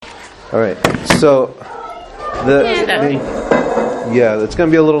All right. So it's going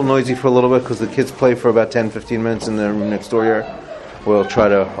to be a little noisy for a little bit because the kids play for about 10, 15 minutes in the room next door here. We'll try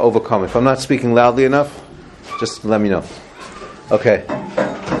to overcome. If I'm not speaking loudly enough, just let me know. Okay.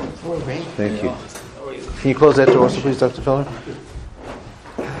 Thank you. Can you close that door also, please, Dr. Feller?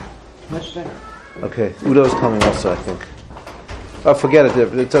 Much better. Okay. Udo's coming also, I think. Oh, forget it.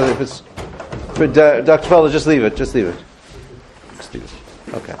 If it's Dr. Feller, just leave it. Just leave it.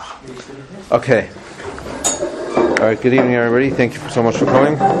 Okay. Okay. All right. Good evening, everybody. Thank you so much for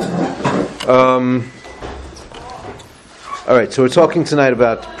coming. All right. So we're talking tonight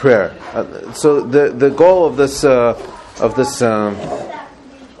about prayer. So the goal of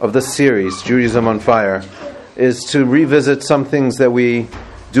this series, Judaism on Fire, is to revisit some things that we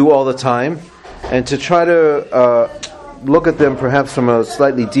do all the time, and to try to look at them perhaps from a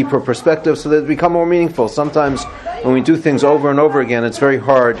slightly deeper perspective so that they become more meaningful. Sometimes when we do things over and over again, it's very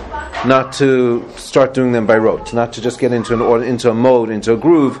hard not to start doing them by rote, not to just get into a mode, into a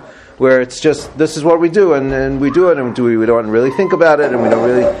groove, where it's just, this is what we do, and we do it, and we don't really think about it, and we don't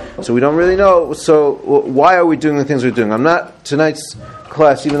really know. So why are we doing the things we're doing? I'm not, tonight's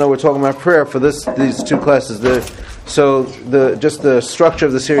class, even though we're talking about prayer, for these two classes, just the structure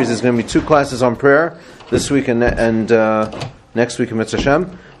of the series is going to be 2 classes on prayer this week and next week in Mitzvah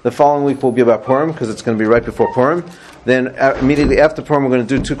Hashem. The following week will be about Purim, because it's going to be right before Purim. Then immediately after Purim, we're going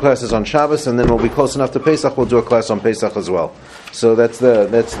to do 2 classes on Shabbos, and then we'll be close enough to Pesach. We'll do a class on Pesach as well. So that's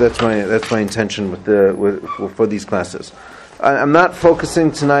my intention for these classes. I'm not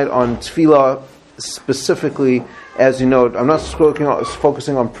focusing tonight on Tefillah specifically. As you know, I'm not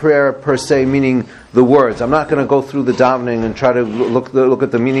focusing on prayer per se, meaning the words. I'm not going to go through the davening and try to look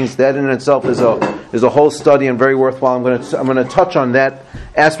at the meanings. That in itself is a whole study and very worthwhile. I'm going to touch on that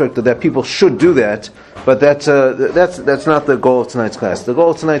aspect of that. People should do that, but that's not the goal of tonight's class. The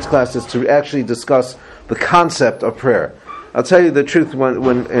goal of tonight's class is to actually discuss the concept of prayer. I'll tell you the truth.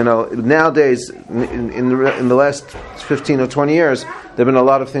 When nowadays, in the last 15 or 20 years, there've been a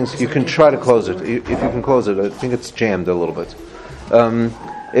lot of things. You can try to close it if you can close it. I think it's jammed a little bit. In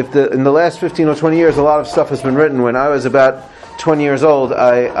the last 15 or 20 years, a lot of stuff has been written. When I was about 20 years old,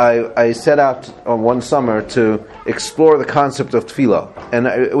 I set out on one summer to explore the concept of tefillah, and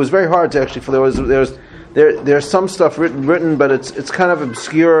it was very hard to actually. There's some stuff written, but it's kind of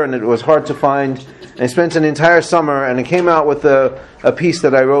obscure, and it was hard to find. I spent an entire summer, and I came out with a piece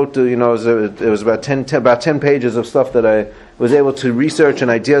that I wrote. It was about 10 pages of stuff that I was able to research and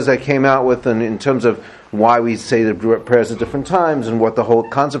ideas I came out with, and in terms of why we say the prayers at different times, and what the whole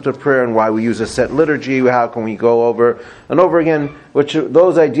concept of prayer, and why we use a set liturgy. How can we go over and over again? Which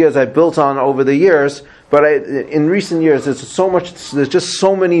those ideas I built on over the years. But in recent years, there's just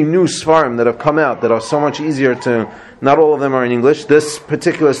so many new Sfarim that have come out that are so much easier to. Not all of them are in English. This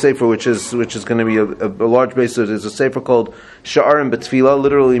particular sefer, which is going to be a large base, is a sefer called Sha'arim B'Tefillah.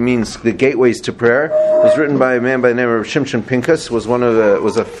 Literally means the gateways to prayer. It was written by a man by the name of Shimshon Pinkus. Was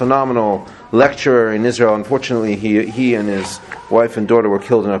a phenomenal lecturer in Israel. Unfortunately, he and his wife and daughter were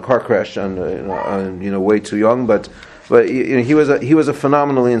killed in a car crash, way too young. But he was a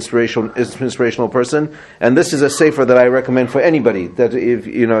phenomenally inspirational person, and this is a sefer that I recommend for anybody. That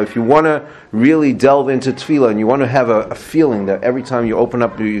if you want to really delve into tefillah and you want to have a feeling that every time you open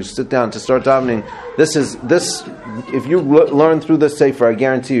up, you sit down to start davening, this. If you learn through this sefer, I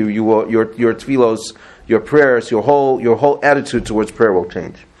guarantee you will your tefillos, your prayers, your whole attitude towards prayer will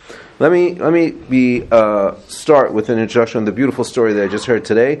change. Let me start with an introduction of the beautiful story that I just heard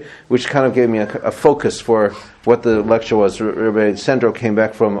today, which kind of gave me a focus for what the lecture was. Rabbi Sandro came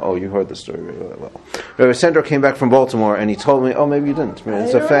back from. Oh, you heard the story really well. Rabbi Sandro came back from Baltimore, and he told me. Oh, maybe you didn't.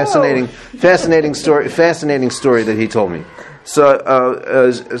 It's a fascinating story that he told me. So,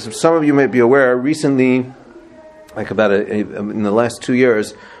 as some of you may be aware, recently, in the last 2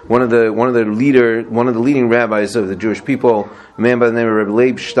 years, one of the leading rabbis of the Jewish people, a man by the name of Rabbi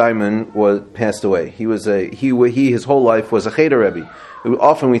Leib Steinman, passed away. His whole life was a Cheder Rebbe.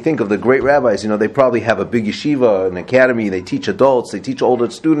 Often we think of the great rabbis, they probably have a big yeshiva, an academy, they teach adults, they teach older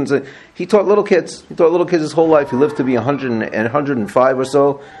students. He taught little kids. He taught little kids his whole life. He lived to be 105 or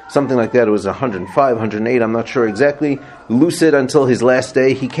so, something like that. It was 105, 108, I'm not sure exactly. Lucid until his last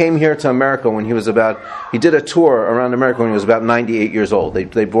day. He came here to America when he did a tour around America when he was about 98 years old.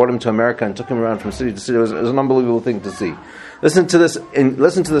 They brought him to America and took him around from city to city. It was an unbelievable thing to see. Listen to this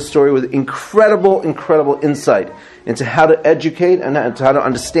story with incredible insight into how to educate and how to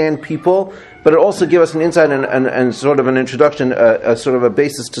understand people, but it also gives us an insight and sort of an introduction, sort of a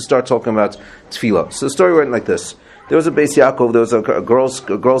basis to start talking about tefillah. So the story went like this. There was a Beis Yaakov, there was a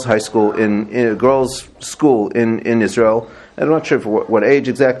girls' high school, in a girls' school in Israel, I'm not sure for what age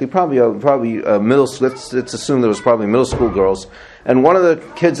exactly, probably middle school, let's assume there was probably middle school girls. And one of the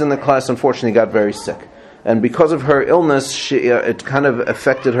kids in the class, unfortunately, got very sick. And because of her illness, it kind of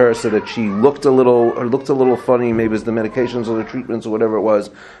affected her so that she looked a little funny. Maybe it was the medications or the treatments or whatever it was.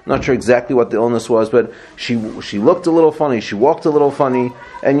 I'm not sure exactly what the illness was, but she looked a little funny. She walked a little funny.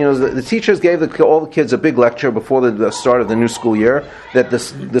 And the teachers gave all the kids a big lecture before the start of the new school year that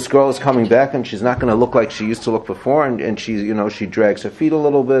this girl is coming back and she's not going to look like she used to look before. And she drags her feet a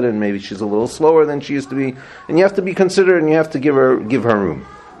little bit and maybe she's a little slower than she used to be. And you have to be considerate and you have to give her room.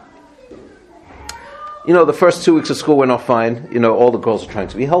 The first 2 weeks of school went off fine. All the girls are trying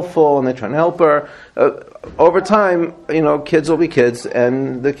to be helpful and they're trying to help her. Over time, kids will be kids,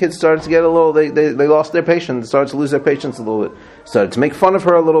 and the kids started to get a little, they lost their patience, started to lose their patience a little bit. Started to make fun of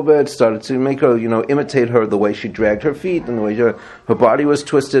her a little bit, started to make her, imitate her, the way she dragged her feet and the way her body was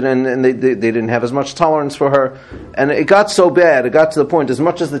twisted, and they didn't have as much tolerance for her. And it got so bad, it got to the point, as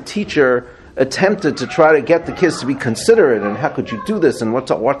much as the teacher attempted to try to get the kids to be considerate, and how could you do this, and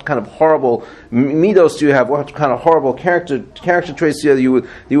what kind of horrible midos do you have, what kind of horrible character traits do you have,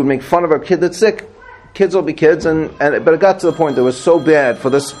 you would make fun of a kid that's sick. Kids will be kids, but it got to the point that it was so bad for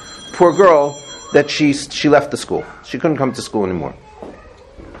this poor girl that she left the school. She couldn't come to school anymore.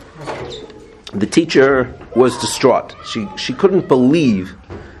 The teacher was distraught. She couldn't believe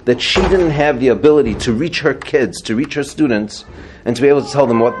that she didn't have the ability to reach her kids, to reach her students, and to be able to tell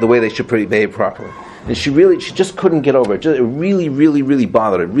them the way they should behave properly. And she just couldn't get over it. It really, really, really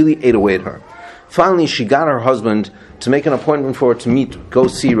bothered her. It really ate away at her. Finally, she got her husband to make an appointment for her to go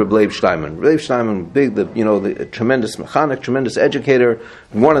see Reb Leib Steinman. Reb Leib Steinman, the tremendous mechanic, tremendous educator,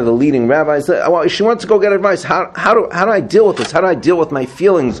 one of the leading rabbis. She wanted to go get advice. How do I deal with this? How do I deal with my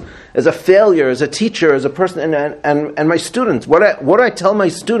feelings as a failure, as a teacher, as a person, and my students? What do I tell my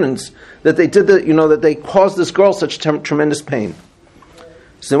students that they did that they caused this girl such tremendous pain?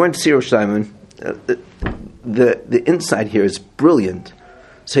 So they went to see Reb Steinman. The insight here is brilliant.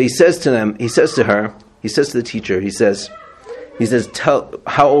 So he says to the teacher, he says,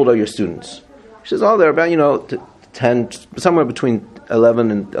 how old are your students? She says, they're about, 10, somewhere between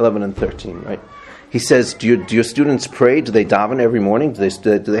 11 and 13, right? He says, do your students pray? Do they daven every morning? Do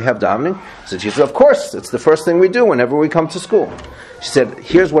they have davening? She says, of course, it's the first thing we do whenever we come to school. She said,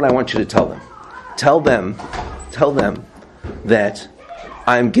 here's what I want you to tell them. Tell them that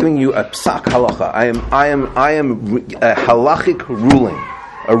I'm giving you a psak halacha. I am a halachic ruling.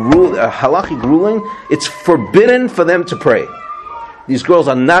 A halachic ruling. It's forbidden for them to pray. These girls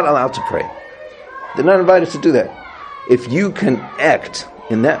are not allowed to pray. They're not invited to do that. If you can act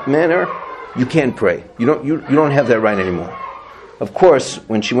in that manner, you can't pray. You don't have that right anymore. Of course,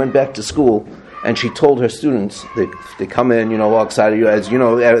 when she went back to school and she told her students, they come in, all excited, as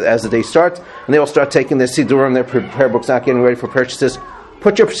the day starts, and they all start taking their sidurim, their prayer books, not getting ready for purchases.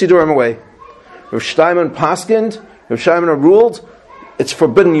 Put your sidurim away. Rav Steinman paskind, Rav Steinman ruled, it's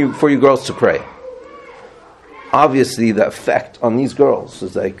forbidden for you girls to pray. Obviously, the effect on these girls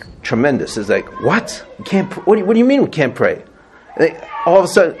is tremendous. It's what? You can't. What do you mean we can't pray? All of a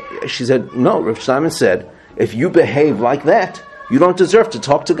sudden, she said, no, Rav Steinman said, if you behave like that, you don't deserve to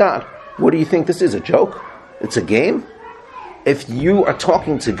talk to God. What do you think this is, a joke? It's a game? If you are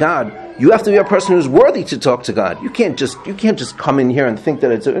talking to God, you have to be a person who's worthy to talk to God. You can't just come in here and think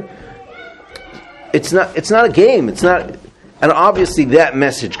that it's not a game. It's not. And obviously that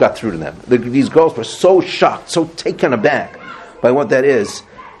message got through to them. These girls were so shocked, so taken aback by what that is.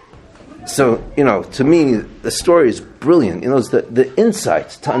 So, to me, the story is brilliant. It's the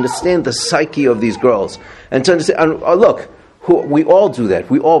insights to understand the psyche of these girls. And to understand, we all do that.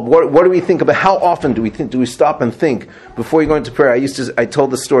 What do we think about? How often do we stop and think before you go into prayer? I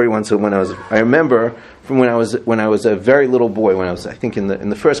told the story once I remember from when I was a very little boy, when I was, I think in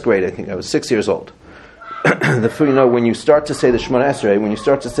the first grade, I think I was 6 years old. When you start to say the Shemona Esrei, when you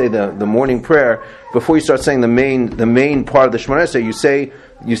start to say the morning prayer, before you start saying the main part of the Shemona Esrei,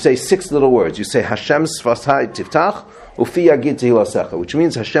 you say 6 little words. You say Hashem Sfasai Tiftach Ufi Yagid Tehilasecha, which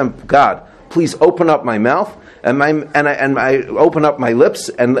means Hashem, God, please open up my mouth and I open up my lips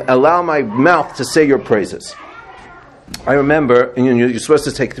and allow my mouth to say your praises. I remember, and you're supposed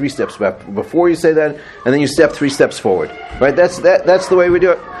to take 3 steps back before you say that, and then you step 3 steps forward. Right? That's the way we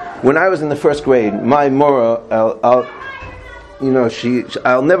do it. When I was in the first grade, my Mora, I'll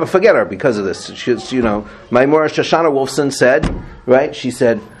never forget her because of this. My Mora Shoshana Wolfson said, right? She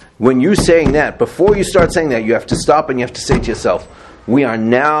said, when you're saying that, before you start saying that, you have to stop and you have to say to yourself, we are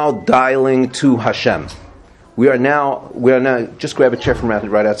now dialing to Hashem. We are now, just grab a chair from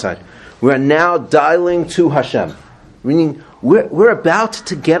right outside. We are now dialing to Hashem. Meaning, we're about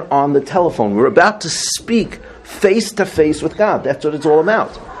to get on the telephone. We're about to speak face to face with God. That's what it's all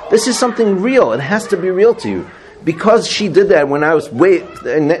about. This is something real. It has to be real to you. Because she did that when I was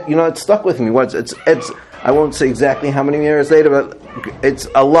and it stuck with me. It's I won't say exactly how many years later, but it's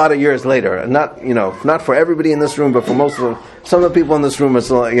a lot of years later. Not for everybody in this room, but for some of the people in this room,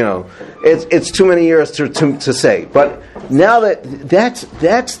 it's too many years to say. But now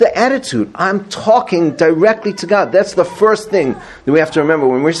that's the attitude. I'm talking directly to God. That's the first thing that we have to remember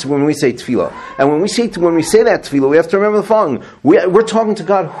when we say tefillah. And when we say that tefillah, we have to remember the following: we're talking to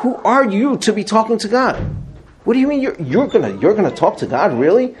God. Who are you to be talking to God? What do you mean you're gonna talk to God?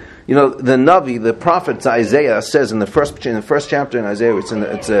 Really? The Navi, the prophet Isaiah, says in the first chapter in Isaiah, it's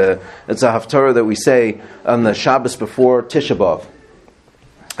a haftarah that we say on the Shabbos before Tisha B'av,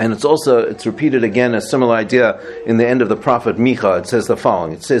 and it's repeated again, a similar idea in the end of the prophet Micha. It says the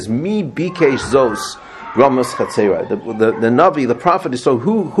following: it says, "Mi bikesh zos Ramos Chatzera." The Navi, the prophet, is so.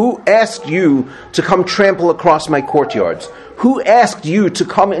 Who asked you to come trample across my courtyards? Who asked you to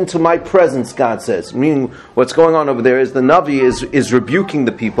come into my presence, God says. Meaning, what's going on over there is the Navi is rebuking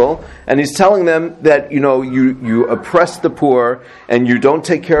the people, and he's telling them that, you oppress the poor, and you don't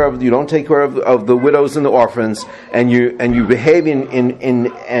take care of the widows and the orphans, and you behave in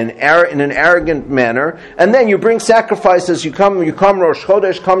an arrogant manner, and then you bring sacrifices. You come Rosh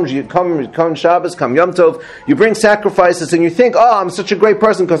Chodesh, come Shabbos, come Yom Tov. You bring sacrifices, and you think, I'm such a great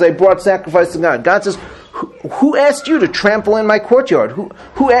person because I brought sacrifice to God. God says, who asked you to trample in my courtyard?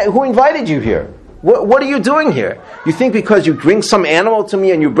 Who invited you here? What are you doing here? You think because you bring some animal to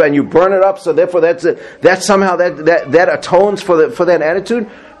me and you burn it up, so therefore that somehow that atones for that attitude?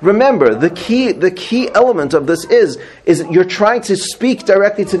 Remember, the key element of this is you're trying to speak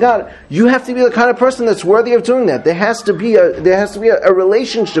directly to God. You have to be the kind of person that's worthy of doing that. There has to be a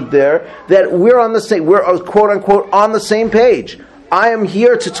relationship there that we're quote unquote on the same page. I am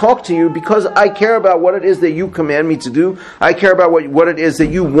here to talk to you because I care about what it is that you command me to do. I care about what it is that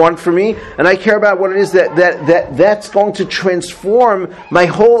you want for me, and I care about what it is that's going to transform my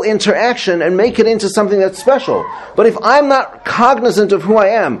whole interaction and make it into something that's special. But if I'm not cognizant of who I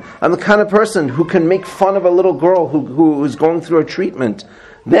am, I'm the kind of person who can make fun of a little girl who is going through a treatment,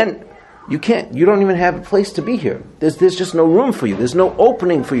 then you don't even have a place to be here. There's just no room for you. There's no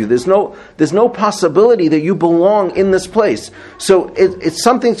opening for you. There's no possibility that you belong in this place. So it's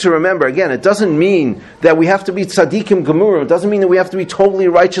something to remember. Again, it doesn't mean that we have to be tzaddikim gemurim. It doesn't mean that we have to be totally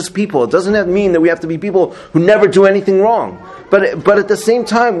righteous people. It doesn't mean that we have to be people who never do anything wrong. But at the same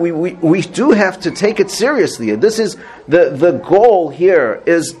time, we do have to take it seriously. This is the goal here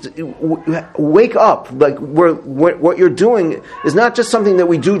is wake up. Like what you're doing is not just something that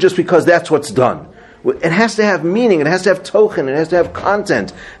we do just because that's what's done. It has to have meaning. It has to have tochen. It has to have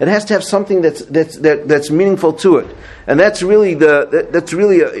content. It has to have something that's meaningful to it. And that's really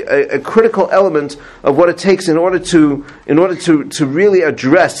a critical element of what it takes in order to really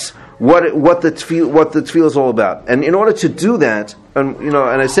address what the tefillah is all about. And in order to do that,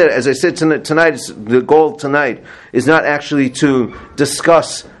 as I said tonight, the goal tonight is not actually to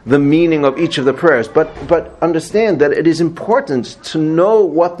discuss the meaning of each of the prayers, but understand that it is important to know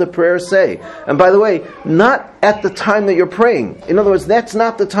what the prayers say. And by the way, not at the time that you're praying. In other words, that's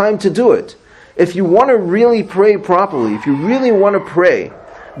not the time to do it. If you want to really pray properly, if you really want to pray,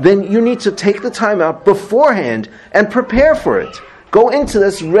 then you need to take the time out beforehand and prepare for it. Go into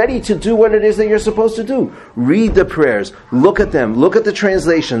this ready to do what it is that you're supposed to do. Read the prayers, look at them, look at the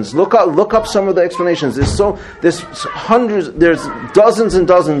translations, look up some of the explanations. There's dozens and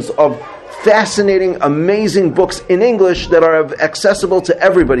dozens of fascinating, amazing books in English that are accessible to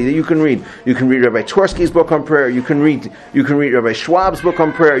everybody that you can read. You can read Rabbi Twersky's book on prayer. You can read Rabbi Schwab's book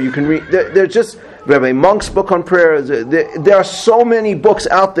on prayer. You can read. They're just Rabbi Monk's book on prayer. There are so many books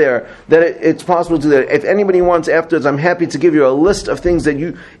out there that it's possible to do that. If anybody wants afterwards, I'm happy to give you a list of things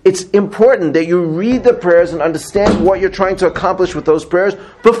that it's important that you read the prayers and understand what you're trying to accomplish with those prayers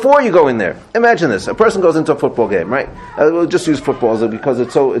before you go in there. Imagine this. A person goes into a football game, right? We'll just use football because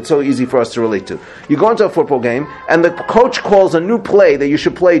it's so easy for us to relate to. You go into a football game and the coach calls a new play that you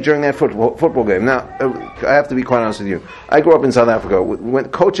should play during that football game. Now, I have to be quite honest with you. I grew up in South Africa when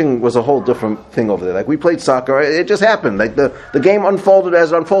coaching was a whole different thing over there. Like we played soccer, it just happened. Like the game unfolded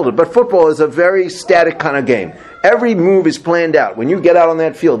as it unfolded. But football is a very static kind of game. Every move is planned out. When you get out on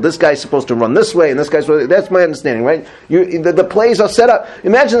that field, this guy's supposed to run this way, and this guy's supposed to, that's my understanding, right? The plays are set up.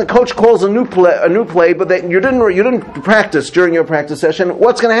 Imagine the coach calls a new play, but you didn't practice during your practice session.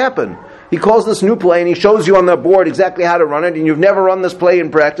 What's going to happen? He calls this new play and he shows you on the board exactly how to run it, and you've never run this play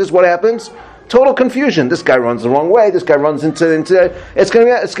in practice. What happens? Total confusion. This guy runs the wrong way. This guy runs into. It's going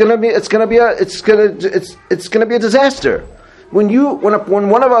to be a disaster. When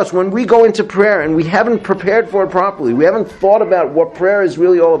one of us, when we go into prayer and we haven't prepared for it properly, we haven't thought about what prayer is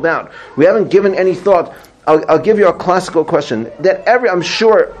really all about, we haven't given any thought. I'll give you a classical question that I'm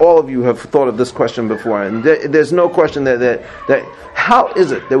sure all of you have thought of this question before, and there's no question that how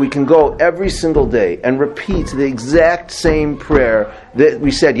is it that we can go every single day and repeat the exact same prayer that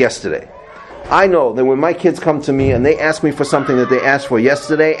we said yesterday? I know that when my kids come to me and they ask me for something that they asked for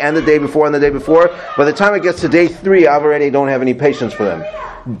yesterday and the day before and the day before, by the time it gets to day 3, I already don't have any patience for them.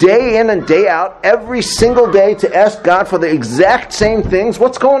 Day in and day out, every single day to ask God for the exact same things,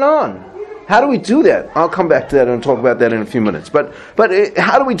 what's going on? How do we do that? I'll come back to that and talk about that in a few minutes. But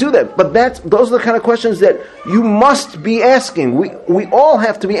how do we do that? But those are the kind of questions that you must be asking. We all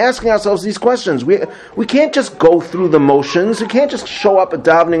have to be asking ourselves these questions. We can't just go through the motions. We can't just show up at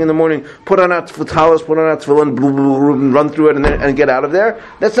davening in the morning, put on our talis, put on our tefillin, and run through it and get out of there.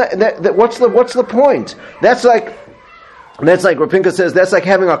 That's not. What's the point? That's like Rapinka says, that's like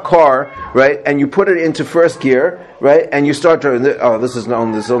having a car, right? And you put it into first gear, right? And you start driving. This is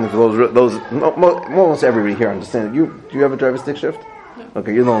only for those. Almost everybody here understands. Do you have a driver stick shift?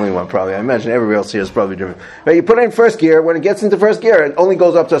 Okay, you're the only one probably. I imagine everybody else here is probably driven. Right, you put it in first gear. When it gets into first gear, it only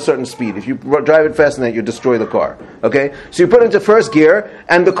goes up to a certain speed. If you drive it fast enough, you destroy the car. Okay? So you put it into first gear,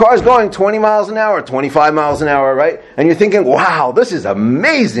 and the car is going 20 miles an hour, 25 miles an hour, right? And you're thinking, wow, this is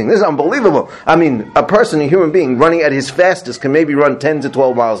amazing. This is unbelievable. I mean, a human being, running at his fastest can maybe run 10 to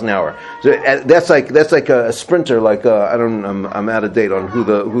 12 miles an hour. So that's like a sprinter, I'm out of date on who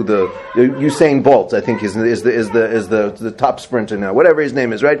the Usain Bolt, I think is the top sprinter now. Whatever his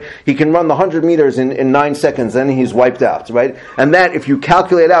name is, right? He can run the 100 meters in 9 seconds, then he's wiped out, right? And that, if you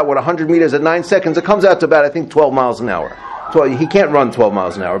calculate out what 100 meters at 9 seconds, it comes out to about, I think, 12 miles an hour. He can't run 12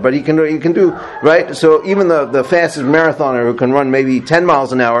 miles an hour, but he can do, right? So even the fastest marathoner who can run maybe 10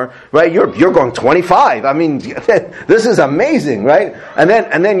 miles an hour, right? You're going 25. I mean, this is amazing, right? And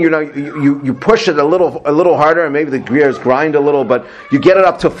then you push it a little harder, and maybe the gears grind a little, but you get it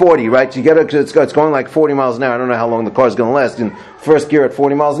up to 40, right? It's going like 40 miles an hour. I don't know how long the car is going to last in first gear at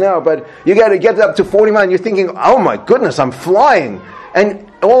 40 miles an hour, but you got to get it up to 40 miles, and you're thinking, oh my goodness, I'm flying.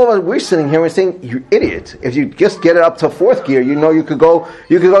 And all of us, we're sitting here and we're saying, you idiot. If you just get it up to fourth gear, you could go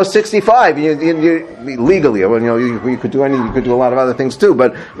 65 legally. Well, you could do anything, you could do a lot of other things too,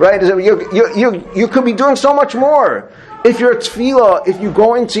 but right, you could be doing so much more. If you're tefillah, if you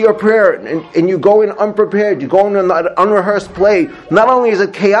go into your prayer and you go in unprepared, you go in an unrehearsed play, not only is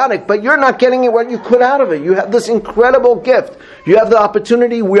it chaotic, but you're not getting what you could out of it. You have this incredible gift. You have the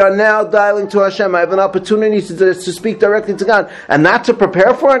opportunity. We are now dialing to Hashem. I have an opportunity to speak directly to God. And not to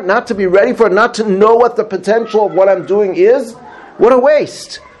prepare for it, not to be ready for it, not to know what the potential of what I'm doing is. What a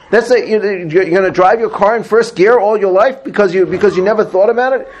waste. That's you're going to drive your car in first gear all your life because you never thought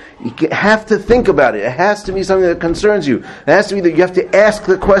about it. You have to think about it. It has to be something that concerns you. It has to be that you have to ask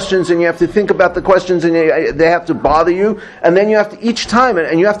the questions and you have to think about the questions and they have to bother you. And then you have to each time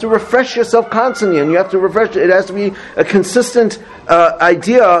and you have to refresh yourself constantly and you have to refresh. It has to be a consistent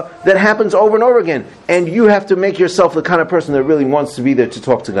idea that happens over and over again. And you have to make yourself the kind of person that really wants to be there to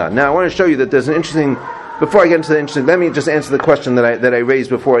talk to God. Now I want to show you that there's an interesting. Before I get into the interesting, let me just answer the question that I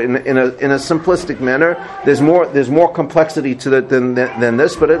raised before in a simplistic manner. There's more complexity to it than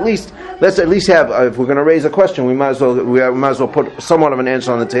this, but let's at least have if we're going to raise a question, we might as well put somewhat of an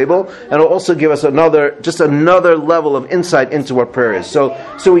answer on the table, and it'll also give us another level of insight into what prayer is. So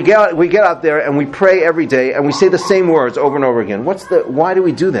we get out there and we pray every day and we say the same words over and over again. Why do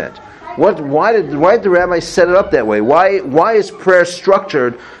we do that? Why did the rabbi set it up that way? Why is prayer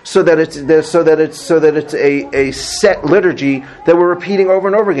structured so that it's a set liturgy that we're repeating over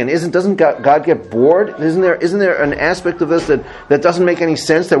and over again? Doesn't God get bored? Isn't there an aspect of this that doesn't make any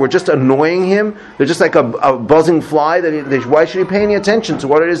sense? That we're just annoying him? They're just like a buzzing fly. Why should he pay any attention to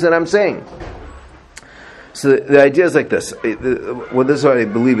what it is that I'm saying? So the idea is like this. This is what I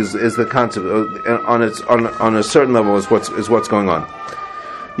believe is the concept on a certain level is what's going on.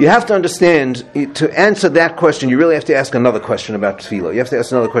 You have to understand, to answer that question, you really have to ask another question about tefillah. You have to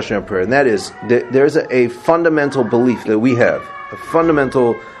ask another question about prayer, and that is, there's a fundamental belief that we have, a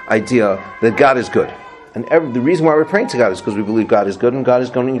fundamental idea that God is good. And the reason why we're praying to God is because we believe God is good, and God is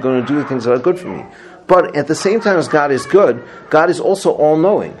going to do the things that are good for me. But at the same time as God is good, God is also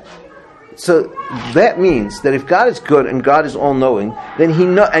all-knowing. So that means that if God is good and God is all-knowing, then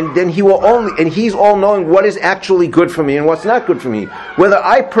He's all-knowing what is actually good for me and what's not good for me. Whether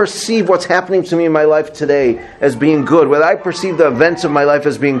I perceive what's happening to me in my life today as being good, whether I perceive the events of my life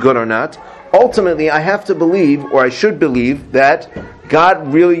as being good or not, ultimately I have to believe, or I should believe, that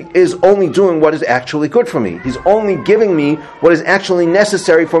God really is only doing what is actually good for me. He's only giving me what is actually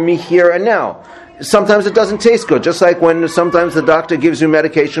necessary for me here and now. Sometimes it doesn't taste good, just like when sometimes the doctor gives you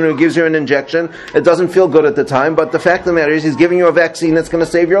medication or gives you an injection. It doesn't feel good at the time, but the fact of the matter is he's giving you a vaccine that's going to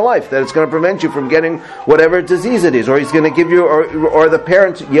save your life, that it's going to prevent you from getting whatever disease it is, or he's going to give you, or the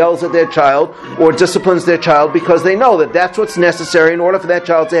parent yells at their child or disciplines their child because they know that that's what's necessary in order for that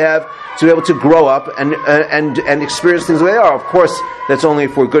child to be able to grow up and experience things the way they are. Of course, that's only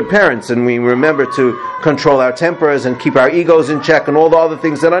if we're good parents and we remember to control our tempers and keep our egos in check and all the other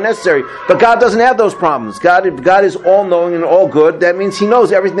things that are necessary. But God doesn't have those problems. God is all-knowing and all-good. That means He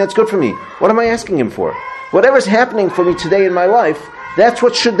knows everything that's good for me. What am I asking Him for? Whatever's happening for me today in my life, that's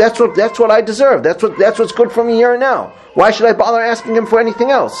what I deserve. That's what's good for me here and now. Why should I bother asking Him for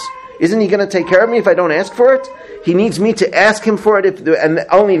anything else? Isn't He going to take care of me if I don't ask for it? He needs me to ask Him for it, and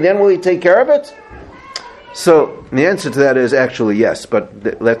only then will He take care of it? So the answer to that is actually yes, but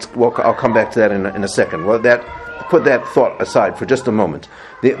I'll come back to that in a second. Well, put that thought aside for just a moment.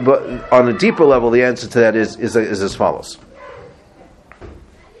 But on a deeper level, the answer to that is as follows.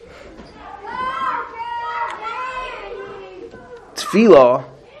 Tefillah,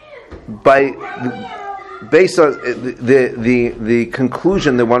 based on the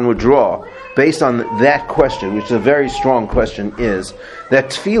conclusion that one would draw based on that question, which is a very strong question, is that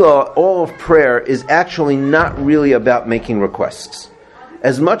tefillah, all of prayer, is actually not really about making requests.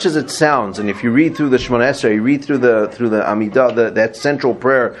 As much as it sounds, and if you read through the Shemona Esrei, you read through the Amidah, that central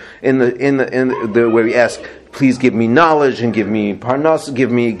prayer in the where we ask, please give me knowledge and give me parnas,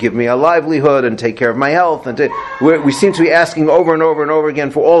 give me a livelihood and take care of my health, and we seem to be asking over and over and over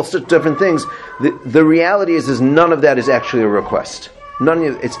again for all such different things. The reality is none of that is actually a request.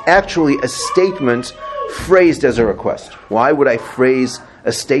 It's actually a statement phrased as a request. Why would I phrase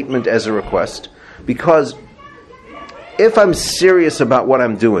a statement as a request? Because if I'm serious about what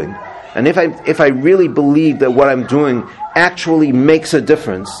I'm doing, and if I really believe that what I'm doing actually makes a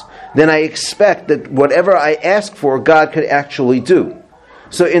difference, then I expect that whatever I ask for, God could actually do.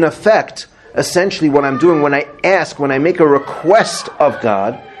 So in effect, essentially what I'm doing when I make a request of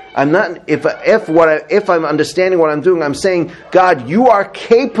God, I'm not, if I'm understanding what I'm doing, I'm saying, God, you are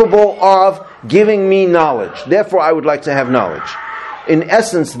capable of giving me knowledge. Therefore, I would like to have knowledge. In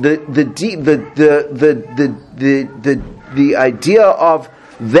essence, the idea of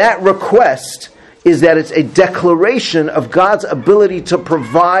that request is that it's a declaration of God's ability to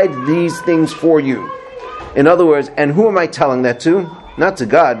provide these things for you. In other words, and who am I telling that to? Not to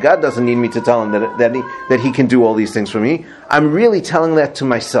God. God doesn't need me to tell Him that He can do all these things for me. I'm really telling that to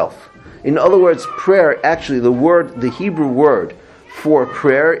myself. In other words, prayer, actually, the Hebrew word for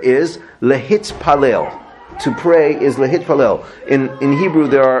prayer is lehitpalel. To pray is lehitpalel. In Hebrew,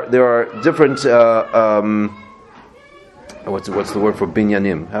 there are different. What's the word for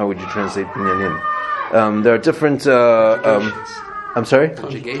binyanim? How would you translate binyanim? There are different. I'm sorry?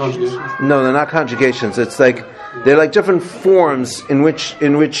 Conjugations? No, they're not conjugations. It's like they're like different forms in which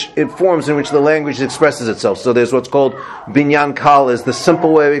the language expresses itself. So there's what's called binyan kal, is the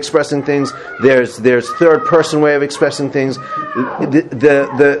simple way of expressing things. There's third person way of expressing things. The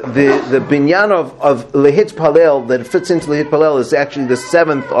binyan of lehit palel that fits into lehit palel is actually the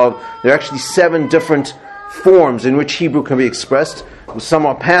seventh of. There are actually 7 different forms in which Hebrew can be expressed. Some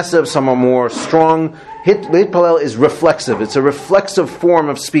are passive, some are more strong. Lehit palel is reflexive. It's a reflexive form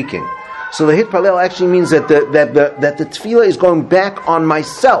of speaking. So the lehit palel actually means that the tefillah is going back on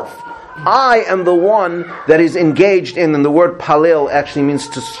myself. I am the one that is engaged in, and the word palel actually means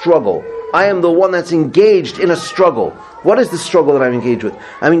to struggle. I am the one that's engaged in a struggle. What is the struggle that I'm engaged with?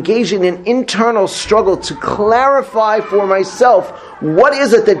 I'm engaged in an internal struggle to clarify for myself what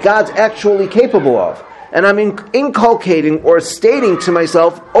is it that God's actually capable of. And I'm inculcating or stating to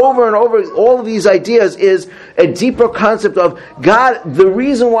myself over and over, all of these ideas is a deeper concept of, God, the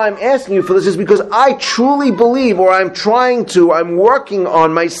reason why I'm asking you for this is because I truly believe, or I'm working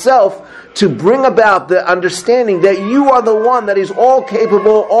on myself to bring about the understanding that you are the one that is all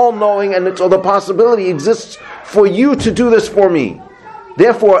capable, all knowing, and the possibility exists for you to do this for me.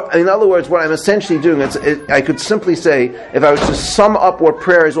 Therefore, in other words, what I'm essentially doing, I could simply say, if I was to sum up what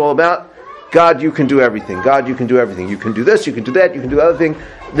prayer is all about, God, you can do everything. God, you can do everything. You can do this, you can do that, you can do the other thing.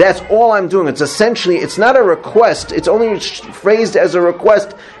 That's all I'm doing. It's not a request. It's only phrased as a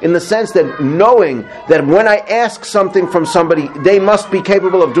request in the sense that knowing that when I ask something from somebody, they must be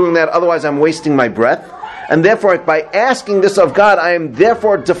capable of doing that, otherwise I'm wasting my breath. And therefore, by asking this of God, I am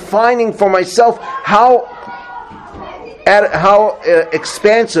therefore defining for myself how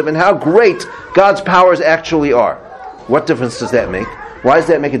expansive and how great God's powers actually are. What difference does that make? Why does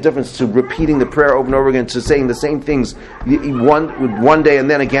that make a difference to repeating the prayer over and over again, to saying the same things one day and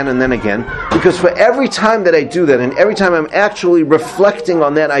then again and then again? Because for every time that I do that, and every time I'm actually reflecting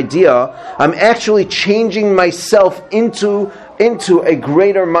on that idea, I'm actually changing myself into a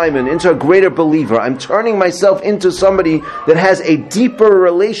greater maimon, into a greater believer. I'm turning myself into somebody that has a deeper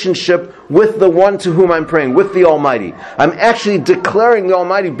relationship with the one to whom I'm praying, with the Almighty. I'm actually declaring the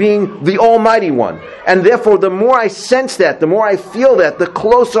Almighty being the Almighty One. And therefore, the more I sense that, the more I feel that, the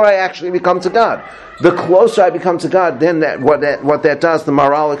closer I actually become to God. The closer I become to God, then what that does, the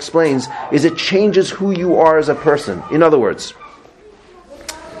Maharal explains, is it changes who you are as a person. In other words,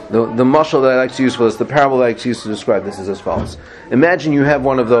 the mashal that I like to use for this, the parable that I like to use to describe this is as follows. Imagine you have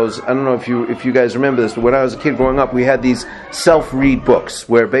one of those, I don't know if you guys remember this, but when I was a kid growing up, we had these self-read books,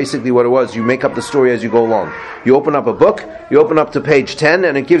 where basically what it was, you make up the story as you go along. You open up a book, you open up to page 10,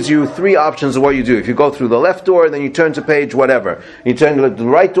 and it gives you 3 options of what you do. If you go through the left door, then you turn to page whatever. You turn to the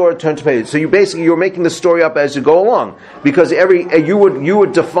right door, turn to page. So you're making the story up as you go along, because you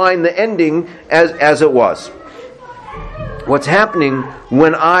would define the ending as it was. What's happening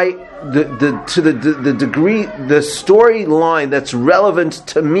when to the degree, the storyline that's relevant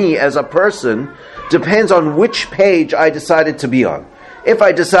to me as a person depends on which page I decided to be on. If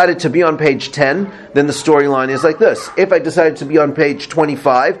I decided to be on page 10, then the storyline is like this. If I decided to be on page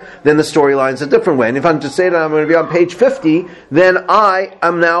 25, then the storyline is a different way. And if I'm to say that I'm going to be on page 50, then I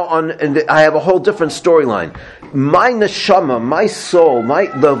am now and I have a whole different storyline. My neshama, my soul,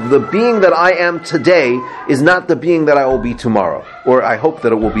 the being that I am today is not the being that I will be tomorrow. Or I hope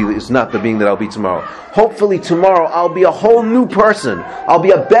that it will be, is not the being that I'll be tomorrow. Hopefully tomorrow I'll be a whole new person. I'll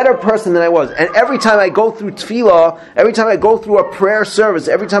be a better person than I was. And every time I go through tefillah, every time I go through a prayer service,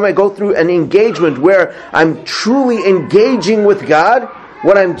 every time I go through an engagement where I'm truly engaging with God,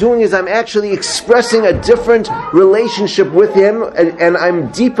 what I'm doing is I'm actually expressing a different relationship with Him, and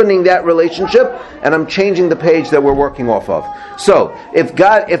I'm deepening that relationship, and I'm changing the page that we're working off of. So, if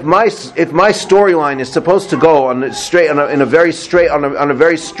my storyline is supposed to go on a very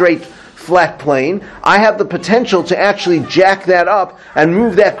straight flat plane, I have the potential to actually jack that up and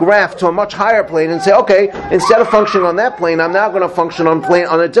move that graph to a much higher plane and say, okay, instead of functioning on that plane, I'm now going to function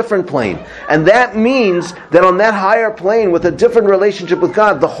on a different plane. And that means that on that higher plane with a different relationship with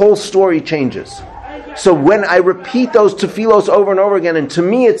God, the whole story changes. So when I repeat those tefillos over and over again, and to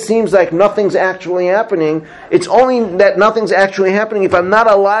me it seems like nothing's actually happening, it's only that nothing's actually happening if I'm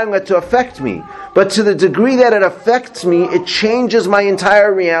not allowing it to affect me. But to the degree that it affects me, it changes my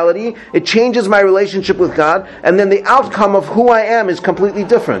entire reality, it changes my relationship with God, and then the outcome of who I am is completely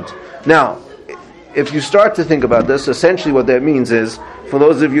different. Now, if you start to think about this, essentially what that means is, for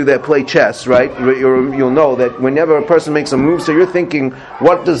those of you that play chess, right, you'll know that whenever a person makes a move, so you're thinking,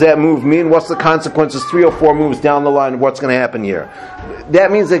 what does that move mean? What's the consequences 3 or 4 moves down the line of what's going to happen here? That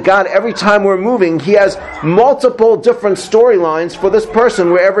means that God, every time we're moving, He has multiple different storylines for this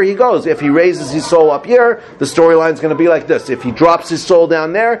person wherever he goes. If he raises his soul up here, the storyline's going to be like this. If he drops his soul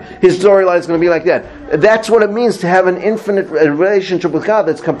down there, his storyline's going to be like that. That's what it means to have an infinite relationship with God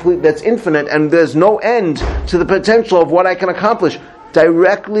that's complete, that's infinite, and there's no end to the potential of what I can accomplish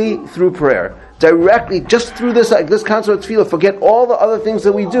directly through prayer. Directly, just through this concept of tefillah. Forget all the other things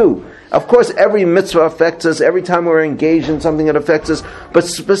that we do. Of course, every mitzvah affects us. Every time we're engaged in something, it affects us. But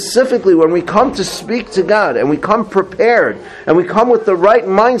specifically, when we come to speak to God, and we come prepared, and we come with the right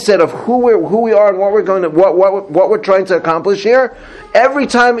mindset of who we are and what we're going to, what we're trying to accomplish here, every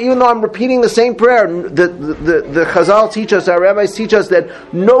time, even though I'm repeating the same prayer, the Chazal teach us, our rabbis teach us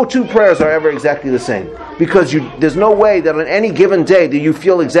that no 2 prayers are ever exactly the same. Because there's no way that on any given day that you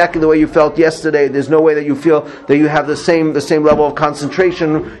feel exactly the way you felt yesterday. There's no way that you feel that you have the same level of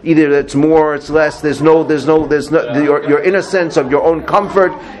concentration. Either it's more or it's less. There's no your inner sense of your own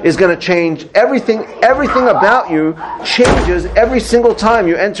comfort is going to change. Everything about you changes every single time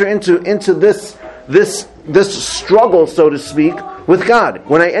you enter into this struggle, so to speak, with God.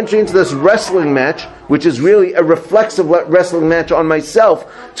 When I enter into this wrestling match, which is really a reflexive wrestling match on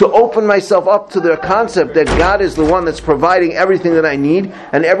myself, to open myself up to the concept that God is the one that's providing everything that I need,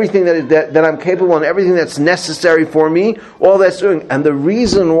 and everything that I'm capable, and everything that's necessary for me, all that's doing. And the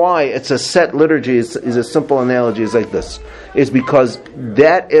reason why it's a set liturgy is a simple analogy, is like this, is because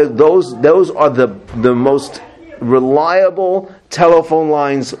those are the most reliable telephone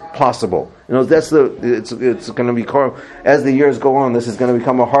lines possible. You know, it's going to be, as the years go on, this is going to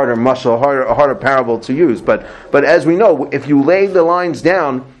become a harder mashal, a harder parable to use. But as we know, if you lay the lines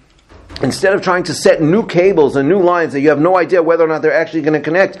down, instead of trying to set new cables and new lines that you have no idea whether or not they're actually going to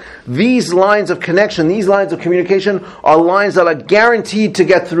connect, these lines of connection, these lines of communication are lines that are guaranteed to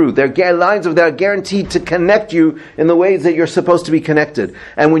get through. They're lines that are guaranteed to connect you in the ways that you're supposed to be connected.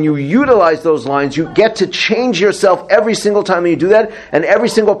 And when you utilize those lines, you get to change yourself every single time that you do that, and every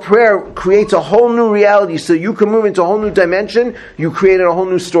single prayer creates a whole new reality, so you can move into a whole new dimension. You created a whole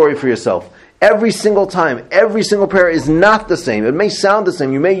new story for yourself. Every single time, every single prayer is not the same. It may sound the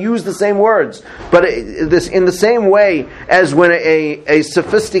same. You may use the same words. But this, in the same way as when a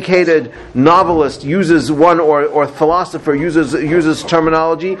sophisticated novelist uses one, or philosopher uses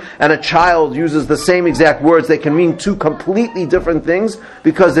terminology, and a child uses the same exact words, they can mean two completely different things,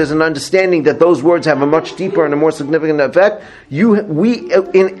 because there's an understanding that those words have a much deeper and a more significant effect. We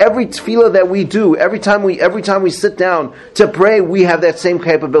in every tefillah that we do, every time we sit down to pray, we have that same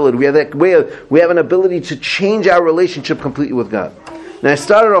capability. We have an ability to change our relationship completely with God. Now, I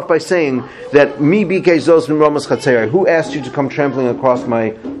started off by saying that mi bikei zos min romas chatzerei. Who asked you to come trampling across my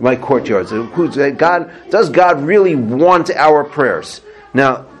courtyards? Does God really want our prayers?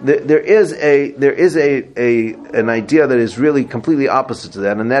 Now, there is an idea that is really completely opposite to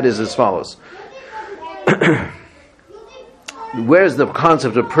that, and that is as follows. Where's the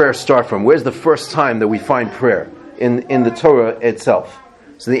concept of prayer start from? Where's the first time that we find prayer in the Torah itself?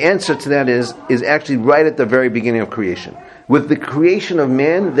 So the answer to that is actually right at the very beginning of creation. With the creation of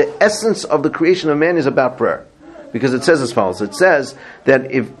man, the essence of the creation of man is about prayer. Because it says as follows. It says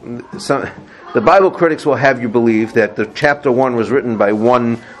that the Bible critics will have you believe that the chapter 1 was written by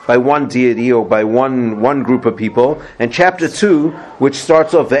one deity or by one group of people, and chapter 2, which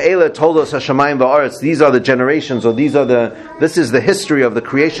starts off Ve'ela told us Hashemayim va'aretz, these are the generations, or this is the history of the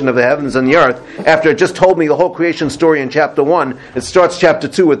creation of the heavens and the earth. After it just told me the whole creation story in chapter 1, it starts chapter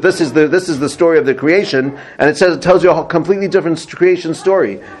 2 with this is the story of the creation, and it tells you a completely different creation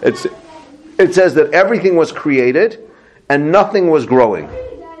story. It says that everything was created and nothing was growing,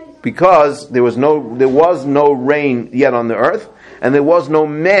 because there was no rain yet on the earth, and there was no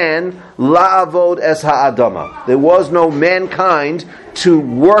man la'avod es ha'adama. There was no mankind to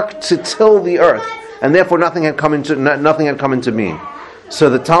work to till the earth, and therefore nothing had come into being.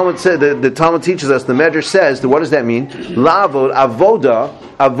 So the Talmud said, the Talmud teaches us, the Medrash says, what does that mean? La'avod,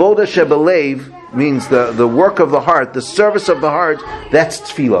 avoda shebelev means the work of the heart, the service of the heart. That's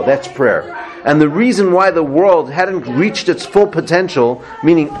tefillah, that's prayer. And the reason why the world hadn't reached its full potential,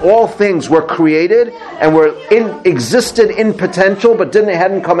 meaning all things were created and existed in potential, but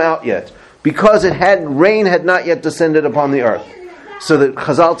hadn't come out yet, because rain had not yet descended upon the earth. So that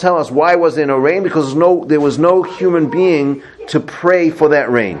Chazal tell us, why was there no rain? Because there was no human being to pray for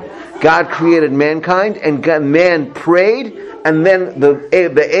that rain. God created mankind, and man prayed, and then the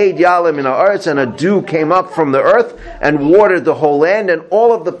Eid Yalim in our earth, and a dew came up from the earth and watered the whole land, and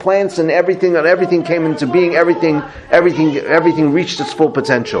all of the plants and everything came into being. Everything reached its full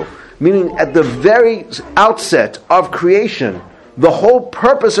potential. Meaning, at the very outset of creation, the whole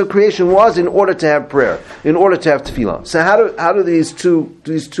purpose of creation was in order to have prayer, in order to have tefillah. So how do these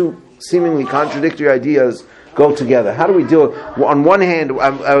two seemingly contradictory ideas go together? How do we deal? On one hand,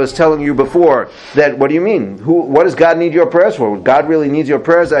 I was telling you before that, what do you mean? What does God need your prayers for? God really needs your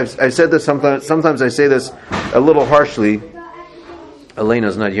prayers? I've said this sometimes I say this a little harshly.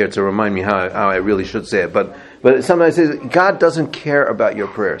 Elena's not here to remind me how I really should say it, but sometimes I say, God doesn't care about your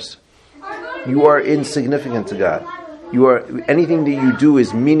prayers. You are insignificant to God. Anything that you do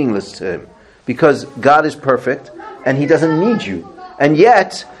is meaningless to Him, because God is perfect and He doesn't need you. And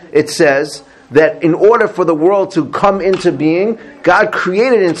yet, it says that in order for the world to come into being, God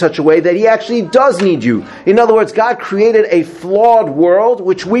created it in such a way that He actually does need you. In other words, God created a flawed world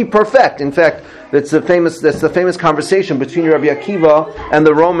which we perfect. In fact, that's the famous conversation between Rabbi Akiva and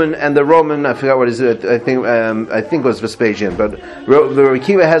the Roman. I forgot what is it. I think it was Vespasian. But Rabbi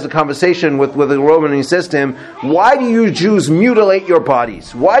Akiva has a conversation with the Roman, and he says to him, "Why do you Jews mutilate your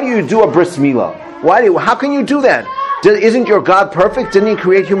bodies? Why do you do a bris milah? How can you do that? Isn't your God perfect? Didn't He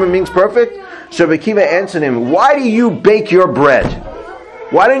create human beings perfect?" So Rabbi Akiva answered him, "Why do you bake your bread?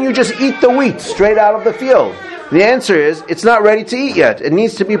 Why don't you just eat the wheat straight out of the field?" The answer is, it's not ready to eat yet. It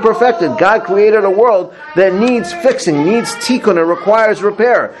needs to be perfected. God created a world that needs fixing, needs tikkun, it requires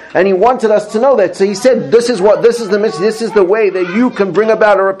repair. And He wanted us to know that. So He said, this is the way that you can bring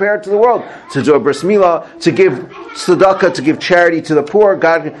about a repair to the world. To do a bris milah, to give tzedakah, to give charity to the poor.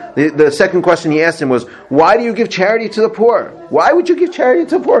 God, the second question He asked him was, why do you give charity to the poor? Why would you give charity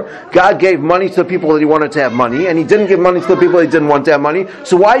to the poor? God gave money to the people that He wanted to have money, and He didn't give money to the people that He didn't want to have money.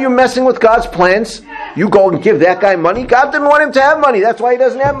 So why are you messing with God's plans? You go and give that guy money? God didn't want him to have money. That's why he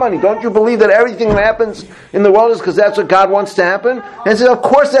doesn't have money. Don't you believe that everything that happens in the world is because that's what God wants to happen? And he says, of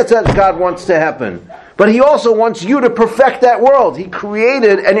course that's what God wants to happen. But he also wants you to perfect that world. He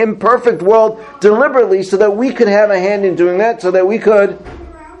created an imperfect world deliberately so that we could have a hand in doing that, so that we could...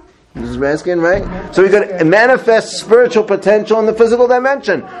 This is asking, right? So we could manifest spiritual potential in the physical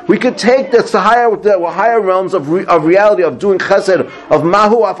dimension. We could take the higher realms of reality, of doing chesed, of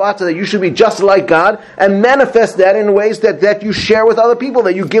mahu afata, that you should be just like God, and manifest that in ways that you share with other people,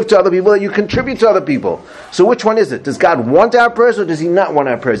 that you give to other people, that you contribute to other people. So which one is it? Does God want our prayers, or does He not want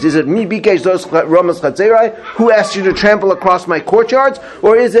our prayers? Is it mi bikesh dos ramas chatzerai, who asked you to trample across my courtyards,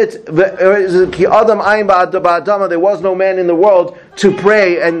 or is it ki adam ayin ba'adama, there was no man in the world to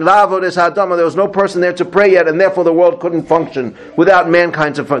pray, and la'avodas ha'adama, there was no person there to pray yet, and therefore the world couldn't function without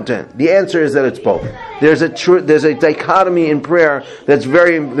mankind to function. The answer is that it's both. There's a dichotomy in prayer that's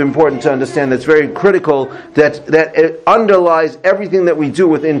very important to understand, that's very critical, that it underlies everything that we do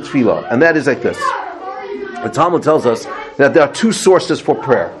within tefillah. And that is like this. The Talmud tells us that there are two sources for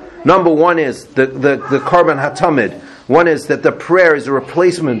prayer. Number one is the Karban HaTamid. One is that the prayer is a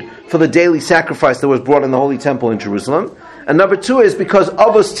replacement for the daily sacrifice that was brought in the Holy Temple in Jerusalem. And number two is because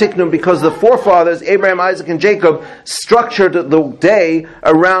Avos Tiknum, because the forefathers, Abraham, Isaac, and Jacob, structured the day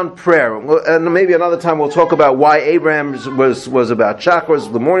around prayer. And maybe another time we'll talk about why Abraham was about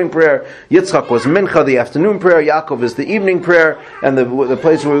chakras, the morning prayer, Yitzchak was mincha, the afternoon prayer, Yaakov is the evening prayer, and the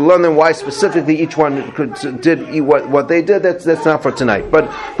place where we learn them why specifically each one did what they did. That's not for tonight. But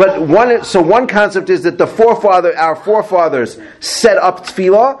one concept is that our forefathers set up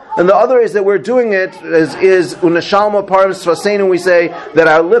tefillah, and the other is that we're doing it is unashalma par. We say that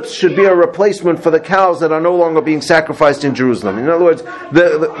our lips should be a replacement for the cows that are no longer being sacrificed in Jerusalem. In other words,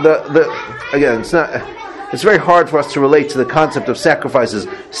 again, it's very hard for us to relate to the concept of sacrifices,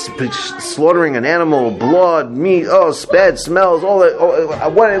 slaughtering an animal, blood, meat, bad smells, all that.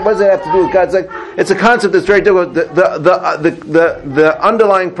 What does that have to do with God? It's a concept that's very difficult. The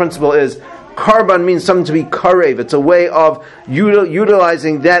underlying principle is, Karban means something to be karev. It's a way of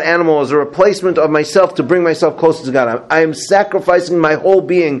utilizing that animal as a replacement of myself to bring myself closer to God. I am sacrificing my whole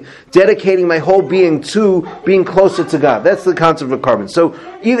being, dedicating my whole being to being closer to God. That's the concept of Karban. So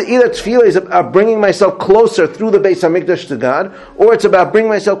either tefillah is about bringing myself closer through the Beis HaMikdash to God, or it's about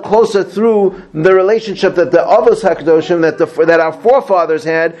bringing myself closer through the relationship that the Avos HaKadoshim, that our forefathers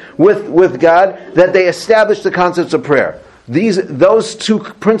had with God, that they established the concepts of prayer. Those two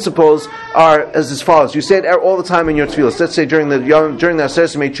principles are as follows. You say it all the time in your tefillah. Let's say during the Aseret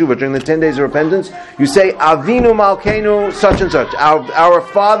Yemei Tshuva, during the 10 days of repentance, you say Avinu Malkeinu such and such, our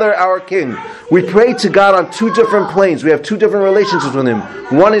Father, our King. We pray to God on two different planes. We have two different relationships with Him.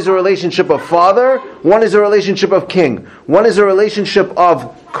 One is a relationship of Father. One is a relationship of King. One is a relationship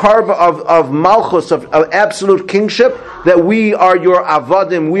of Malchus, of absolute kingship, that we are your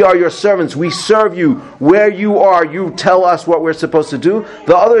avadim, we are your servants, we serve you. Where you are, you tell us what we're supposed to do.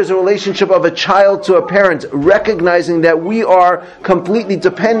 The other is a relationship of a child to a parent, recognizing that we are completely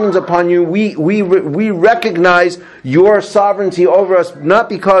dependent upon you. We recognize your sovereignty over us, not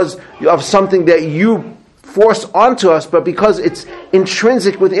because of something that you force onto us, but because it's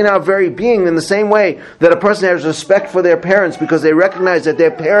intrinsic within our very being, in the same way that a person has respect for their parents because they recognize that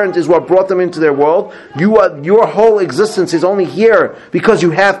their parent is what brought them into their world. Your whole existence is only here because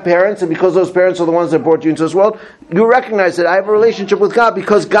you have parents, and because those parents are the ones that brought you into this world. You recognize that I have a relationship with God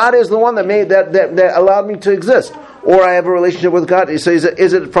because God is the one that made that allowed me to exist. Or I have a relationship with God. So is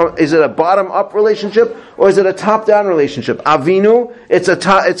it a bottom up relationship, or is it a top down relationship? Avinu, it's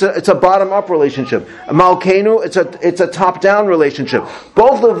a bottom up relationship. Malkeinu, it's a top down relationship.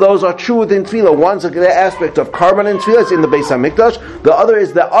 Both of those are true within tefillah. One's the aspect of Karban and tefillah, it's in the Beis HaMikdash. The other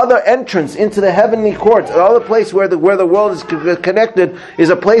is the other entrance into the heavenly courts. The other place where the world is connected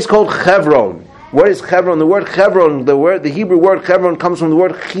is a place called Chevron. What is Chevron? The word Chevron, the Hebrew word Chevron comes from the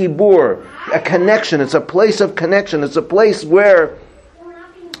word chibur, a connection. It's a place of connection. It's a place where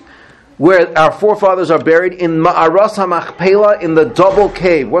our forefathers are buried in Ma'aras HaMachpelah, in the double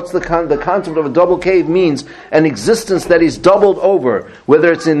cave. What's the concept of a double cave? Means an existence that is doubled over.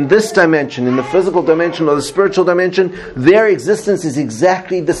 Whether it's in this dimension, in the physical dimension, or the spiritual dimension, their existence is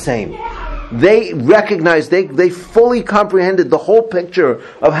exactly the same. They recognized, they fully comprehended the whole picture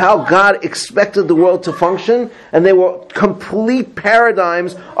of how God expected the world to function, and they were complete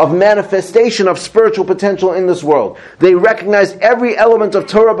paradigms of manifestation of spiritual potential in this world. They recognized every element of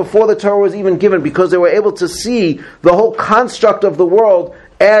Torah before the Torah was even given, because they were able to see the whole construct of the world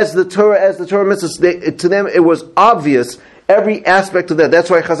as the Torah mitzvahs. To them it was obvious Every aspect of that. That's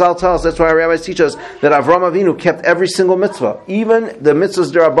why Chazal tell us, that's why our rabbis teach us, that Avraham Avinu kept every single mitzvah. Even the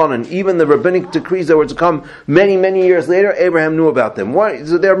mitzvahs d'Rabbanan, even the rabbinic decrees that were to come many, many years later, Abraham knew about them.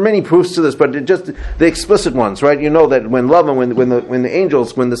 So there are many proofs to this, but just the explicit ones, right? You know that when the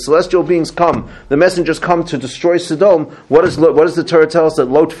angels, when the celestial beings come, the messengers come to destroy Sodom, what does the Torah tell us that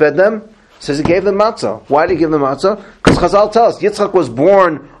Lot fed them? It says he gave them matzah. Why did he give them matzah? Because Chazal tells us Yitzchak was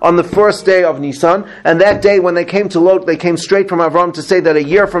born on the first day of Nisan, and that day when they came to Lot, they came straight from Avram to say that a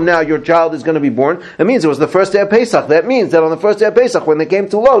year from now your child is going to be born. It means it was the first day of Pesach. That means that on the first day of Pesach, when they came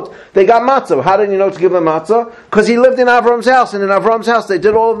to Lot, they got matzah. How did you know to give them matzah? Because he lived in Avram's house, and in Avram's house they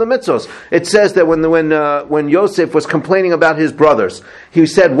did all of the mitzvahs. It says that when Yosef was complaining about his brothers, he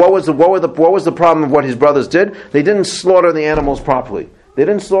said, what was the problem of what his brothers did? They didn't slaughter the animals properly. They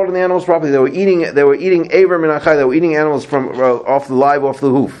didn't slaughter the animals properly. They were eating aver min achai. They were eating animals from off the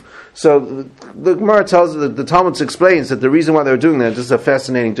hoof. So the Gemara tells the Talmud explains that the reason why they were doing that,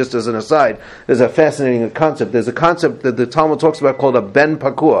 just as an aside, there's a fascinating concept. There's a concept that the Talmud talks about called a ben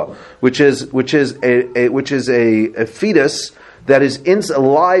pakua, which is a fetus that is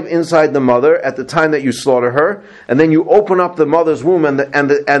alive inside the mother at the time that you slaughter her, and then you open up the mother's womb and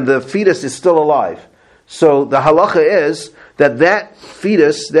the fetus is still alive. So the halacha is that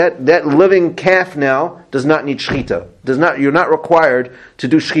fetus, that living calf now, does not need shchita. You're not required to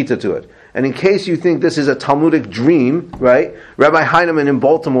do shchita to it. And in case you think this is a Talmudic dream, right? Rabbi Heinemann in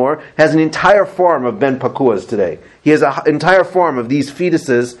Baltimore has an entire farm of ben pakuas today. He has an entire farm of these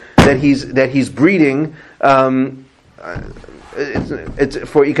fetuses that he's breeding. It's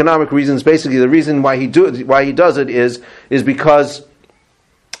for economic reasons. Basically, the reason why he does it is because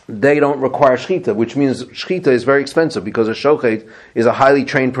they don't require shchita, which means shchita is very expensive because a shochet is a highly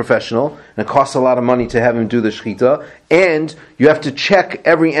trained professional and it costs a lot of money to have him do the shchita, and you have to check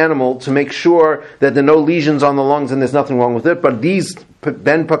every animal to make sure that there are no lesions on the lungs and there's nothing wrong with it. But these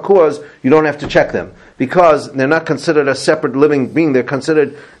ben pakuas, you don't have to check them because they're not considered a separate living being. They're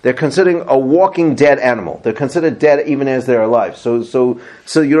considering a walking dead animal. They're considered dead even as they're alive. So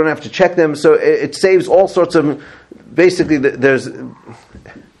you don't have to check them. So it saves all sorts of. Basically,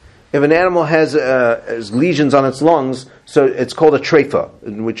 if an animal has lesions on its lungs, so it's called a treifa,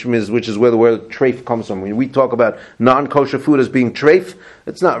 which is where the word treif comes from. When we talk about non-kosher food as being treif,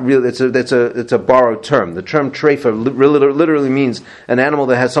 it's not real. It's a borrowed term. The term treifa literally means an animal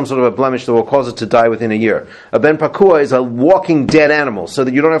that has some sort of a blemish that will cause it to die within a year. A ben pakua is a walking dead animal, so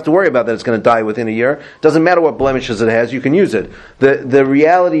that you don't have to worry about that it's going to die within a year. Doesn't matter what blemishes it has, you can use it. The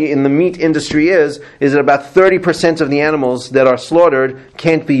reality in the meat industry is that about 30% of the animals that are slaughtered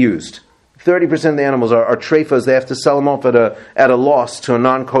can't be used. 30% of the animals are treifas. They have to sell them off at a loss to a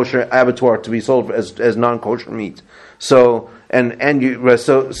non-kosher abattoir to be sold as non-kosher meat. So when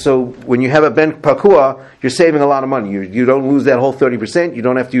you have a ben pakua, you're saving a lot of money. You don't lose that whole 30%. You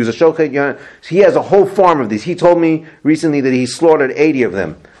don't have to use a shochet. He has a whole farm of these. He told me recently that he slaughtered 80 of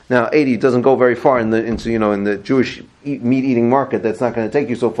them. Now, 80 doesn't go very far in the Jewish meat eating market. That's not going to take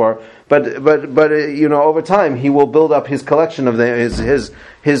you so far. But over time he will build up his collection of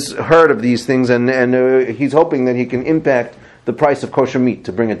his herd of these things, and he's hoping that he can impact the price of kosher meat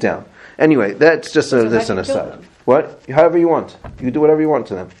to bring it down. Anyway, that's just an aside. What? However you want. You do whatever you want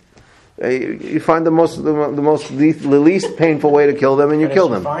to them. You find the least painful way to kill them, and you kill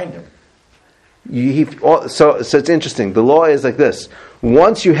them. Find them. So it's interesting. The law is like this: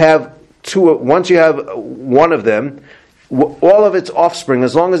 once you have one of them, all of its offspring,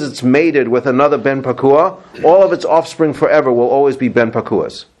 as long as it's mated with another ben pakua, all of its offspring forever will always be ben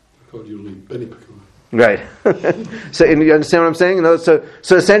pakuas. Right. So you understand what I'm saying? No, so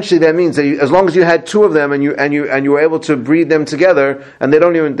essentially that means that as long as you had two of them and you were able to breed them together, and they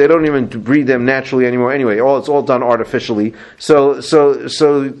don't even breed them naturally anymore anyway. It's all done artificially. So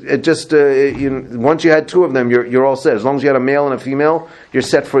it just once you had two of them, you're all set. As long as you had a male and a female, you're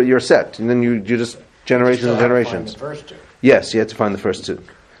set. And then you just generations and generations. Find the first two. Yes, you have to find the first two.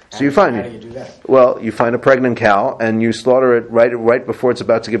 So how do you do that? Well, you find a pregnant cow and you slaughter it right before it's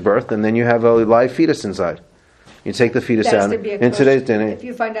about to give birth, and then you have a live fetus inside. You take the fetus out. In today's day and age, if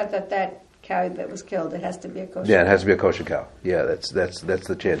you find out that cow that was killed, it has to be a kosher. Yeah, it has to be a kosher cow. Yeah, that's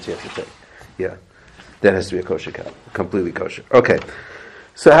the chance you have to take. Yeah, that has to be a kosher cow, completely kosher. Okay.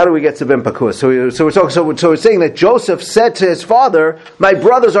 So how do we get to ben pakua? So we're saying that Joseph said to his father, "My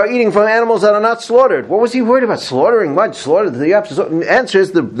brothers are eating from animals that are not slaughtered." What was he worried about? Slaughtering what? Slaughtered? The answer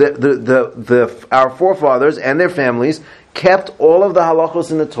is our forefathers and their families kept all of the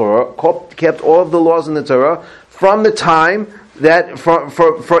halachos in the Torah, kept all of the laws in the Torah from the time that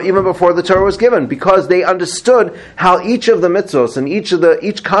for even before the Torah was given, because they understood how each of the mitzvos and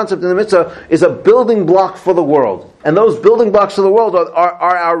each concept in the mitzvah is a building block for the world. And those building blocks of the world are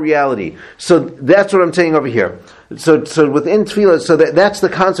our reality. So that's what I'm saying over here. So within tefillah, that's the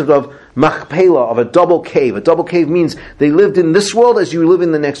concept of machpelah, of a double cave. A double cave means they lived in this world as you live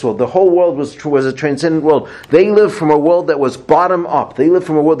in the next world. The whole world was a transcendent world. They lived from a world that was bottom up. They lived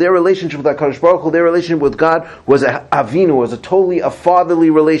from a world, their relationship with HaKadosh Baruch Hu, their relationship with God was a avinu, was a fatherly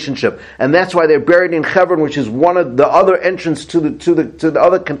relationship. And that's why they're buried in Hebron, which is one of the other entrance to the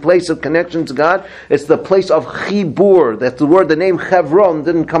other place of connection to God. It's the place of chibur. That's the word, the name Hebron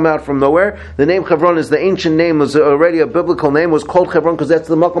didn't come out from nowhere. The name Hebron is the ancient name, was already a biblical name, was called Hebron because that's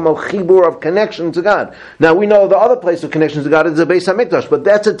the makom of chibur, of connection to God. Now we know the other place of connection to God is the Beis HaMikdash, but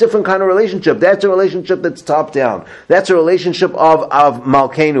that's a different kind of relationship. That's a relationship that's top down. That's a relationship of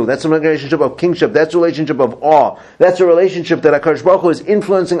Malkeinu. That's a relationship of kingship. That's a relationship of awe. That's a relationship that HaKadosh Baruch Hu is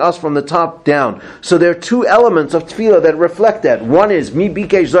influencing us from the top down. So there are two elements of tefillah that reflect that. One is mi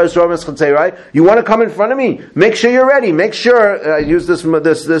bikesh zos romes chatzei, right? You want to come in front of me? Make sure you're ready. Make sure. I use this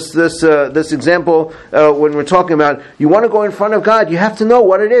example when we're talking about you want to go in front of God. You have to know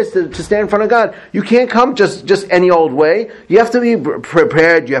what it is to stand in front of God. You can't come just any old way. You have to be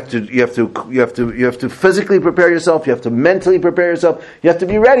prepared. You have to physically prepare yourself. You have to mentally prepare yourself. You have to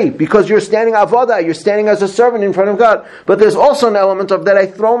be ready because you're standing avodah. You're standing as a servant in front of God. But there's also an element of that I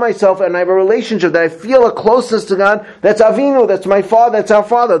throw myself and I have a relationship that I feel a closeness to God. That's avinu. That's my father. That's our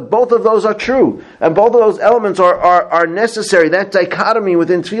father. Both of those are true, and both of those elements are necessary. That dichotomy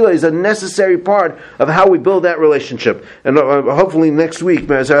within tefillah is a necessary part of how we build that relationship. And hopefully next week,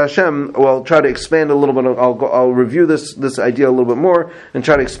 Be'ezras Hashem, we'll try to expand a little bit. I'll review this idea a little bit more and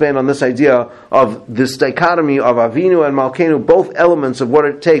try to expand on this idea of this dichotomy of Avinu and Malkeinu, both elements of what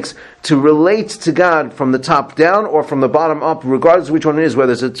it takes to relate to God from the top down or from the bottom up, regardless of which one it is,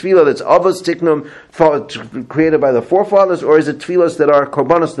 whether it's a tefillah that's avos tiknum created by the forefathers, or is it tefillahs that are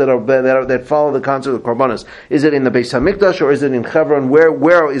korbanos that follow the concept of korbanos? Is it in the Beis HaMikdash or is it in Hebron?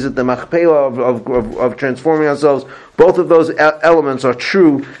 Where is it the machpelah of transforming ourselves? Both of those elements are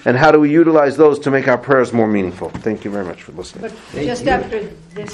true, and how do we utilize those to make our prayers more meaningful? Thank you very much for listening. But just after this